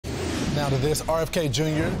Now to this, RFK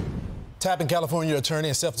Jr. tapping California attorney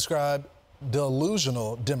and self-described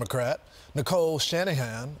delusional Democrat Nicole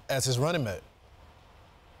Shanahan as his running mate.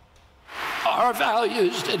 Our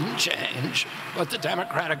values didn't change, but the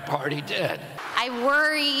Democratic Party did. I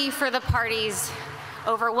worry for the party's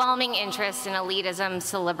overwhelming interest in elitism,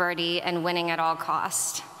 celebrity, and winning at all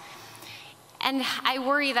cost. And I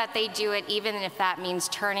worry that they do it even if that means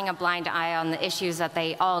turning a blind eye on the issues that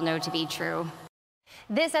they all know to be true.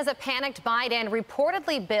 This as a panicked Biden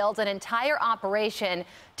reportedly builds an entire operation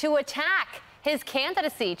to attack his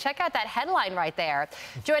candidacy. Check out that headline right there.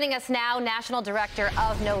 Joining us now, National Director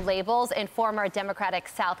of No Labels and former Democratic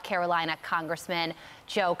South Carolina Congressman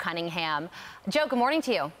Joe Cunningham. Joe, good morning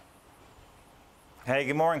to you. Hey,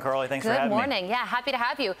 good morning, Carly. Thanks for having me. Good morning. Yeah, happy to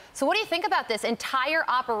have you. So what do you think about this entire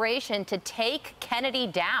operation to take Kennedy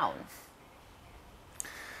down?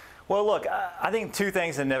 Well, look, I think two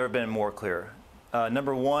things have never been more clear.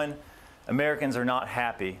 Number one, Americans are not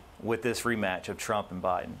happy with this rematch of Trump and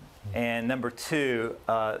Biden. And number two,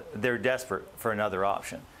 they're desperate for another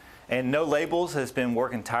option. And No Labels has been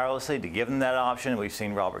working tirelessly to give them that option. We've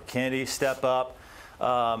seen Robert Kennedy step up.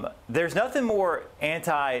 There's nothing more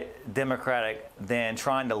anti-democratic than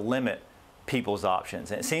trying to limit people's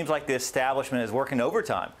options. And it seems like the establishment is working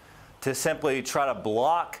overtime to simply try to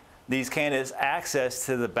block these candidates' access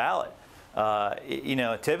to the ballot. You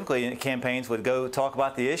know, typically campaigns would go talk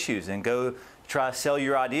about the issues and go try to sell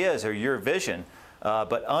your ideas or your vision.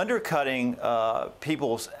 But undercutting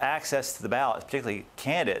people's access to the ballot, particularly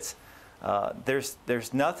candidates,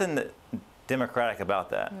 there's nothing that democratic about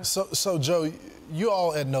that. So Joe, you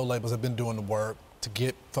all at No Labels have been doing the work to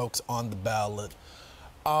get folks on the ballot.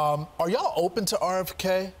 Are y'all open to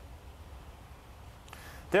RFK?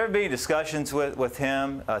 There have been discussions with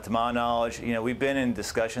him, to my knowledge. You know, we've been in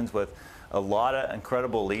discussions with a lot of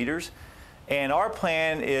incredible leaders. And our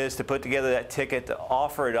plan is to put together that ticket to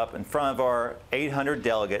offer it up in front of our 800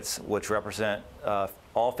 delegates, which represent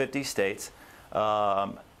all 50 states,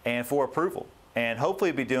 and for approval. And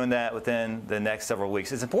hopefully be doing that within the next several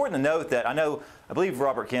weeks. It's important to note that I believe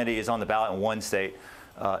Robert Kennedy is on the ballot in one state.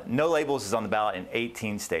 No Labels is on the ballot in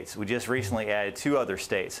 18 states. We just recently added 2 other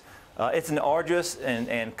states. It's an arduous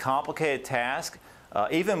and complicated task,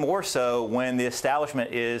 even more so when the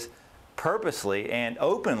establishment is purposely and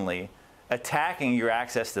openly attacking your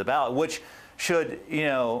access to the ballot, which should, you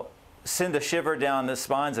know, send a shiver down the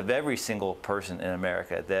spines of every single person in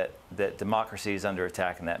America that democracy is under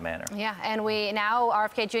attack in that manner. Yeah, and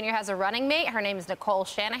RFK Jr. has a running mate. Her name is Nicole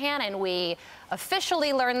Shanahan, and we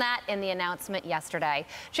officially learned that in the announcement yesterday.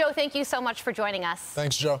 Joe, thank you so much for joining us.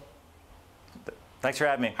 Thanks, Joe. Thanks for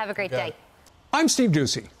having me. Have a great day. I'm Steve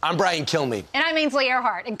Ducey. I'm Brian Kilmeade. And I'm Ainsley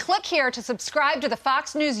Earhart. And click here to subscribe to the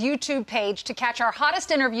Fox News YouTube page to catch our hottest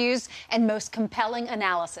interviews and most compelling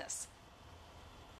analysis.